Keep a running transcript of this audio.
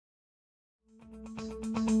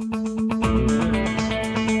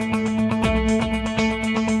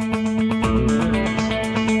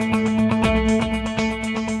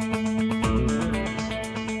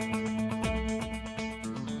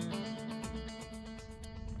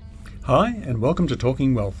Hi and welcome to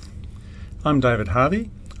Talking Wealth. I'm David Harvey.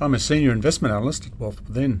 I'm a Senior Investment Analyst at Wealth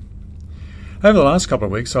Within. Over the last couple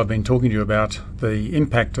of weeks I've been talking to you about the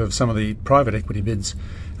impact of some of the private equity bids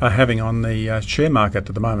are having on the share market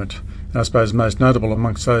at the moment. And I suppose most notable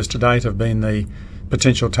amongst those to date have been the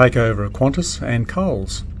potential takeover of Qantas and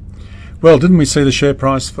Coles. Well, didn't we see the share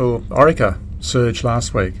price for Orica surge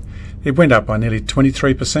last week? It went up by nearly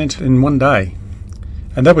 23% in one day.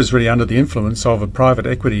 And that was really under the influence of a private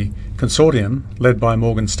equity consortium led by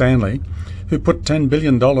Morgan Stanley, who put $10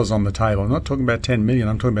 billion on the table. I'm not talking about 10 million,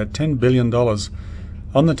 I'm talking about $10 billion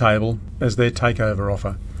on the table as their takeover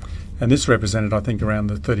offer. And this represented, I think, around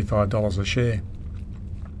the $35 a share.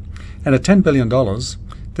 And at $10 billion,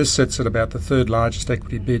 this sits at about the third largest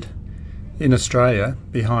equity bid in Australia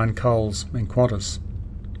behind Coles and Qantas.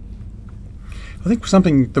 I think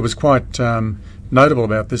something that was quite notable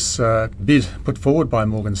about this bid put forward by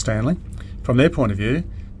Morgan Stanley, from their point of view,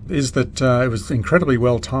 is that it was incredibly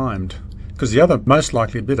well timed, because the other most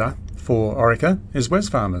likely bidder for Orica is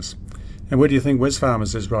Wesfarmers. And where do you think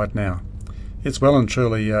Wesfarmers is right now? It's well and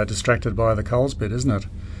truly distracted by the Coles bid, isn't it?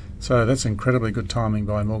 So that's incredibly good timing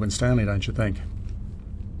by Morgan Stanley, don't you think?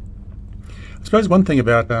 I suppose one thing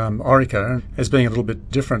about Orica, as being a little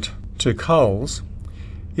bit different to Coles,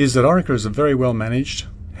 is that Orica is a very well managed,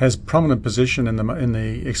 has prominent position in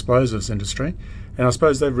the explosives industry, and I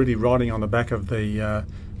suppose they're really riding on the back of the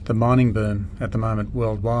mining boom at the moment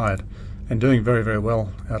worldwide, and doing very, very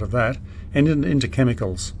well out of that, and into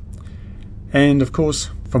chemicals. And of course,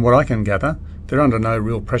 from what I can gather, they're under no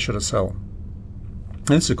real pressure to sell.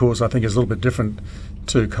 And this, of course, I think is a little bit different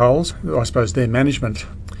to Coles. I suppose their management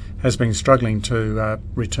has been struggling to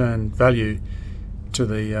return value to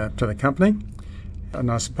the company. And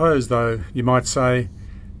I suppose, though, you might say,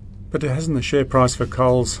 but hasn't the share price for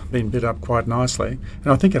Coles been bid up quite nicely?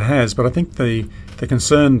 And I think it has, but I think the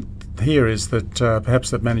concern here is that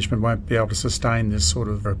perhaps that management won't be able to sustain this sort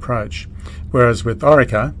of approach. Whereas with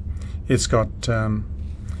Orica, it's got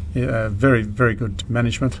very, very good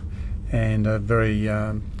management and a very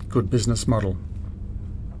good business model.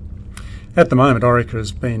 At the moment, Orica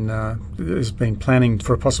has been planning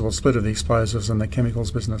for a possible split of the explosives and the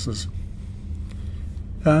chemicals businesses.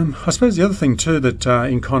 I suppose the other thing too that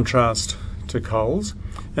in contrast to Coles,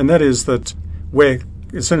 and that is that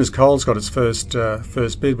as soon as Coles got its first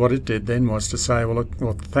bid, what it did then was to say, well,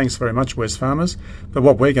 thanks very much, Wesfarmers, but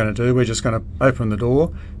what we're going to do, we're just going to open the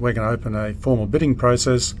door, we're going to open a formal bidding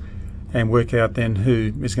process and work out then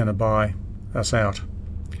who is going to buy us out.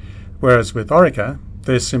 Whereas with Orica,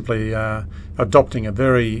 they're simply adopting a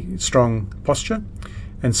very strong posture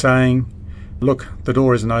and saying, look, the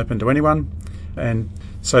door isn't open to anyone, and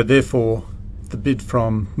so therefore the bid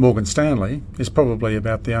from Morgan Stanley is probably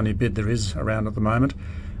about the only bid there is around at the moment,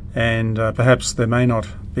 and perhaps there may not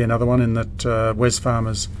be another one, in that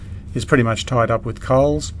Wesfarmers is pretty much tied up with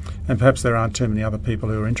Coles, and perhaps there aren't too many other people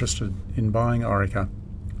who are interested in buying Orica.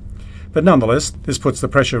 But nonetheless, this puts the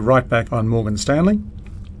pressure right back on Morgan Stanley,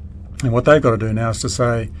 and what they've got to do now is to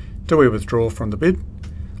say, do we withdraw from the bid,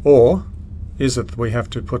 or is it that we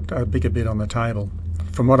have to put a bigger bid on the table?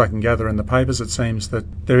 From what I can gather in the papers, it seems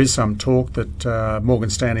that there is some talk that Morgan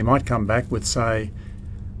Stanley might come back with, say,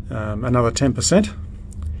 another 10%.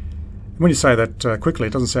 When you say that quickly,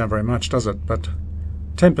 it doesn't sound very much, does it? But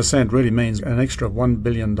 10% really means an extra $1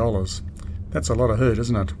 billion. That's a lot of hurt,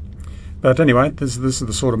 isn't it? But anyway, this is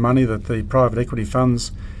the sort of money that the private equity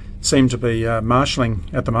funds seem to be marshalling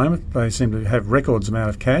at the moment. They seem to have records amount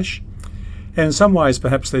of cash. And in some ways,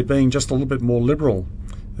 perhaps they're being just a little bit more liberal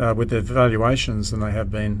with their valuations than they have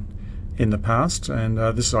been in the past, and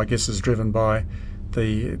this, I guess, is driven by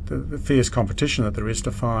the fierce competition that there is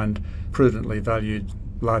to find prudently valued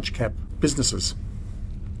large cap businesses.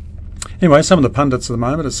 Anyway, some of the pundits at the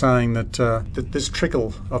moment are saying that this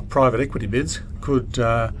trickle of private equity bids could,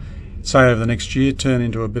 say over the next year, turn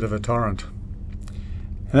into a bit of a torrent.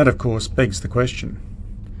 And that, of course, begs the question,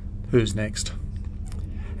 who's next?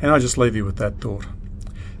 And I just leave you with that thought.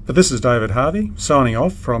 But this is David Harvey, signing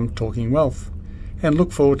off from Talking Wealth, and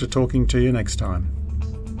look forward to talking to you next time.